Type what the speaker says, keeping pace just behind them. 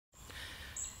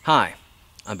Hi,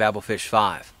 I'm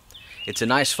Babblefish5. It's a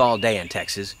nice fall day in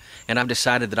Texas, and I've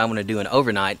decided that I'm going to do an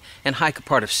overnight and hike a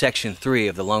part of Section 3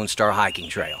 of the Lone Star Hiking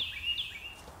Trail.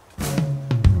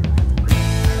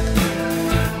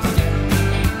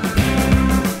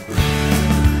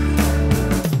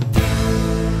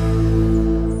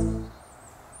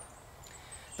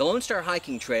 The Lone Star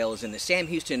Hiking Trail is in the Sam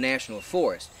Houston National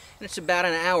Forest, and it's about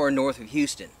an hour north of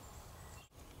Houston.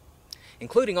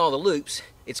 Including all the loops,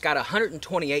 it's got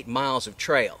 128 miles of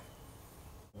trail.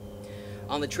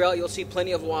 On the trail you'll see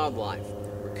plenty of wildlife.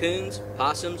 Raccoons,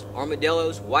 possums,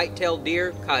 armadillos, white-tailed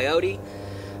deer, coyote,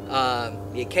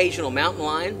 the occasional mountain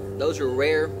lion. Those were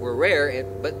rare,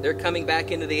 but they're coming back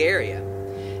into the area.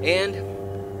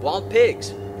 And wild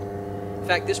pigs. In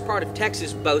fact, this part of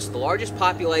Texas boasts the largest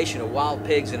population of wild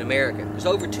pigs in America. There's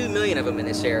over 2 million of them in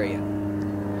this area.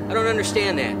 I don't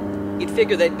understand that. You'd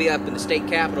figure they'd be up in the state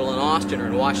capitol in Austin or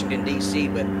in Washington, D.C.,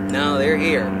 but no, they're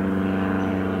here.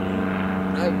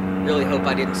 I really hope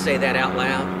I didn't say that out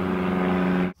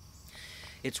loud.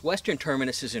 Its western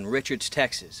terminus is in Richards,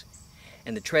 Texas,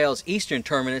 and the trail's eastern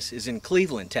terminus is in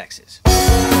Cleveland, Texas.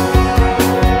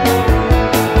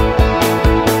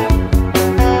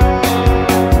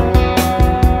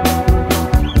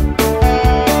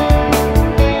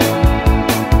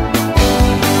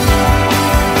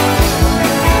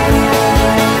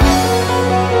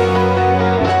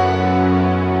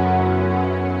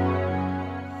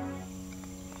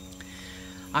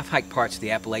 I've hiked parts of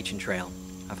the Appalachian Trail,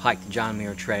 I've hiked the John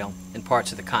Muir Trail, and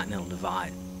parts of the Continental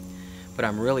Divide. But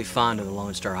I'm really fond of the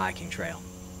Lone Star Hiking Trail.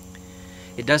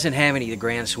 It doesn't have any of the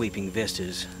grand sweeping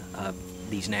vistas of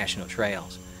these national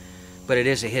trails, but it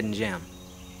is a hidden gem.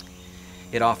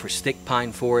 It offers thick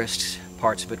pine forests,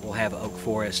 parts of it will have oak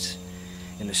forests.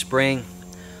 In the spring,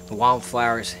 the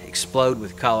wildflowers explode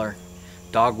with color,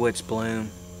 dogwoods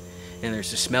bloom, and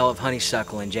there's the smell of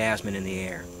honeysuckle and jasmine in the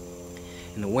air.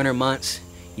 In the winter months,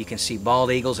 you can see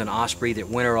bald eagles and osprey that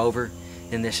winter over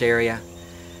in this area.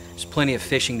 There's plenty of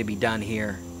fishing to be done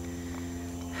here.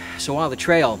 So while the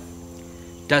trail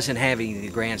doesn't have any of the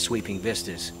grand sweeping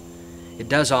vistas, it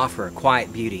does offer a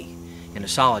quiet beauty and a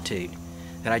solitude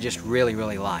that I just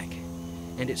really like.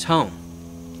 And it's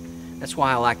home. That's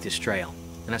why I like this trail,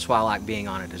 and that's why I like being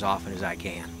on it as often as I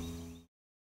can.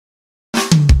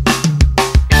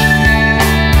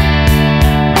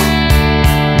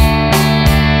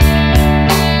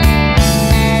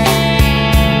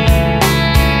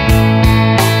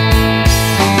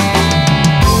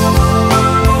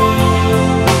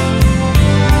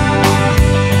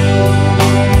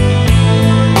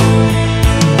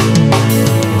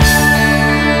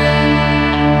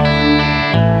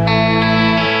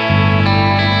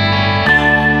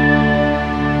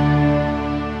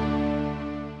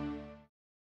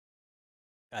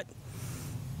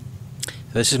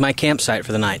 This is my campsite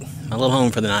for the night, my little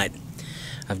home for the night.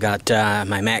 I've got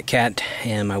my Mac Cat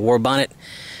and my war bonnet.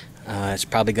 It's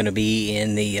probably going to be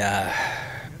in the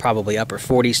probably upper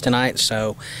 40s tonight,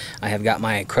 so I have got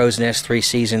my crow's nest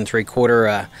 3-season,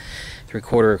 three-quarter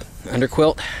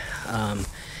underquilt,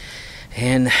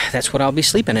 and that's what I'll be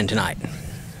sleeping in tonight.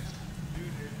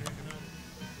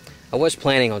 I was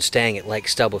planning on staying at Lake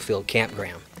Stubblefield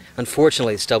Campground.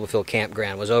 Unfortunately, the Stubblefield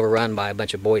Campground was overrun by a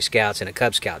bunch of Boy Scouts and a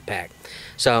Cub Scout pack,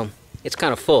 so it's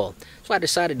kind of full. So I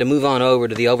decided to move on over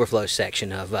to the overflow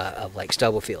section of Lake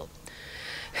Stubblefield.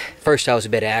 First, I was a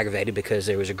bit aggravated because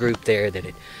there was a group there that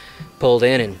had pulled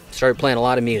in and started playing a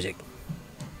lot of music.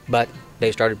 But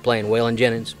they started playing Waylon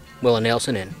Jennings, Willie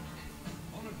Nelson, and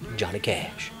Johnny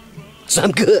Cash. So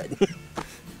I'm good.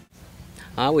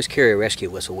 I always carry a rescue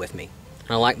whistle with me,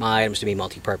 and I like my items to be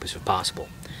multi-purpose if possible.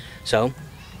 So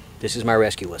this is my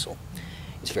rescue whistle.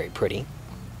 It's very pretty.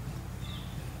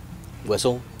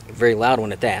 Whistle, a very loud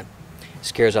one at that.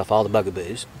 Scares off all the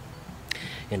bugaboos.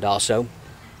 And also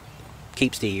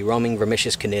keeps the roaming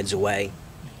vermicious canids away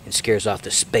and scares off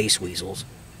the space weasels.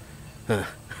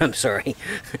 I'm sorry.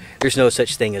 There's no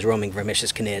such thing as roaming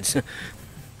vermicious canids.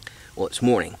 Well, it's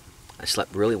morning. I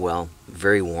slept really well,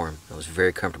 very warm. I was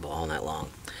very comfortable all night long.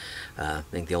 I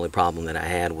think the only problem that I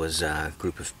had was a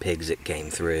group of pigs that came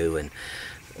through, and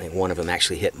I think one of them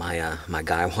actually hit my my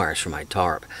guy wires from my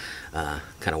tarp.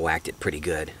 Kind of whacked it pretty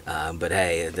good. But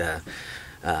hey, the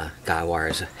guy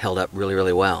wires held up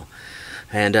really well.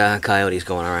 And coyotes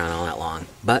going around all night long.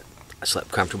 But I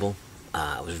slept comfortable.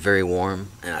 It was very warm,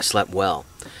 and I slept well.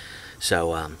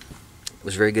 So it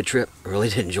was a very good trip. I really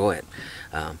did enjoy it.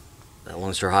 The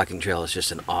Lone Star Hiking Trail is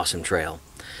just an awesome trail.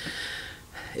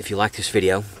 If you like this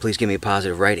video, please give me a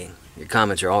positive rating. Your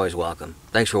comments are always welcome.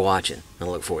 Thanks for watching, and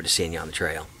I look forward to seeing you on the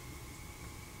trail.